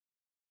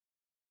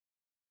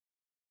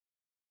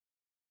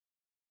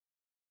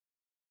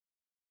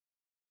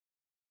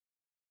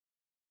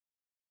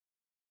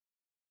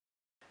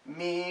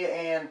Me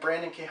and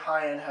Brandon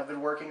Kahayan have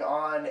been working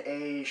on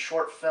a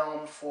short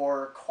film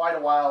for quite a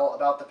while,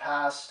 about the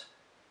past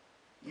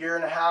year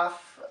and a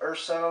half or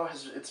so.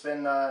 It's been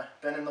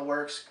in the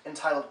works,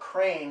 entitled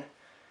Crane,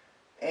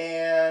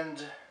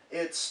 and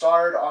it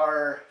starred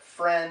our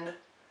friend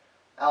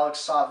Alex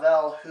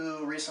Sawvel,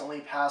 who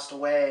recently passed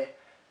away.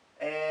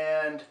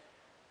 And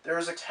there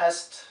was a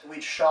test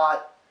we'd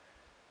shot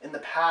in the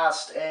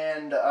past,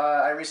 and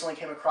I recently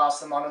came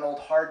across them on an old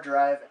hard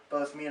drive.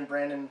 Both me and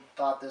Brandon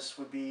thought it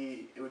would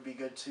be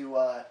good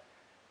to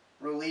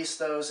release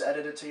those,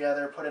 edit it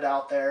together, put it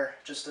out there,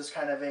 just as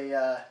kind of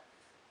a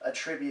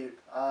tribute.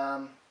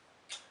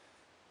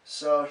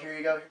 So here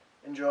you go.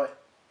 Enjoy.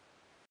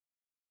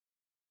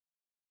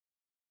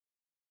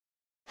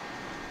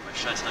 Why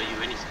should I tell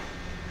you anything?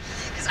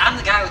 Because I'm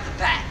the guy with the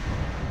bat.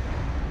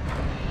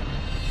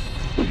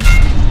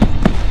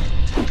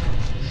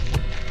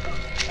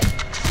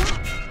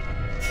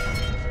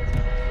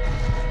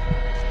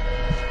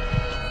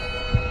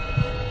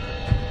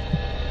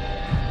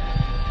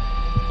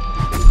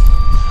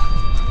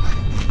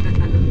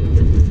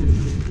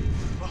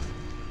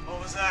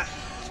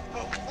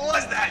 What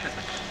was that?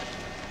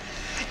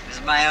 It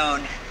was my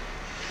own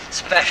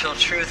special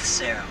truth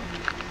serum.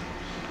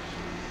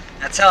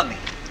 Now tell me,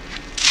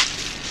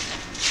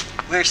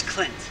 where's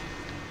Clint?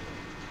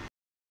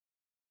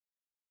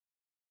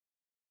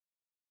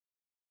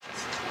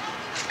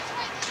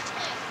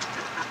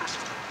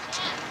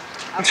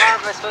 How far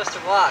am I supposed to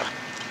walk?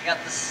 I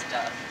got this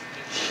stuff.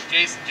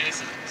 Jason,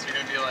 so you're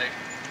gonna be like,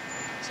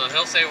 so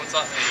he'll say what's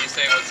up and you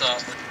say what's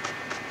up.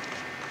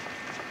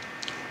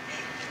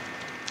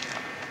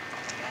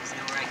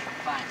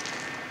 Fine.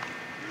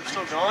 You're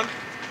still gone?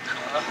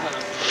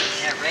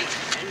 Yeah, right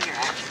in here,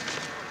 actually.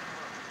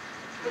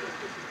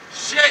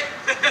 Shit!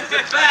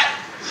 It's back!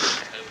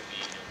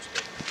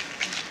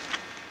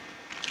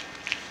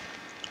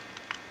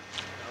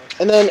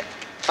 And then,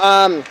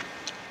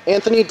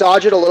 Anthony,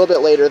 dodge it a little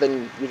bit later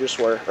than you just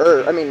were.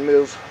 Or, I mean,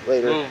 move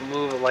later.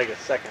 Move like a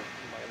second,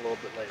 like a little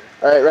bit later.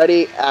 Alright,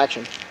 ready,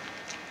 action.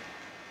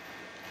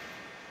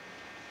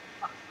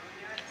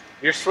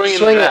 You're swinging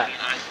Swing the bat.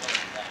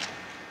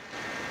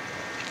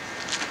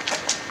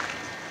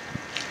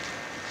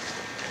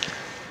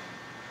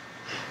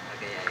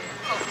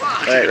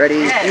 Alright, ready?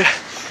 Yeah.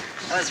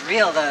 That was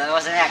real though, that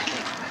wasn't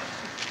acting.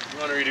 You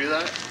want to redo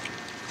that?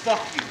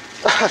 Fuck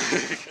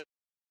you.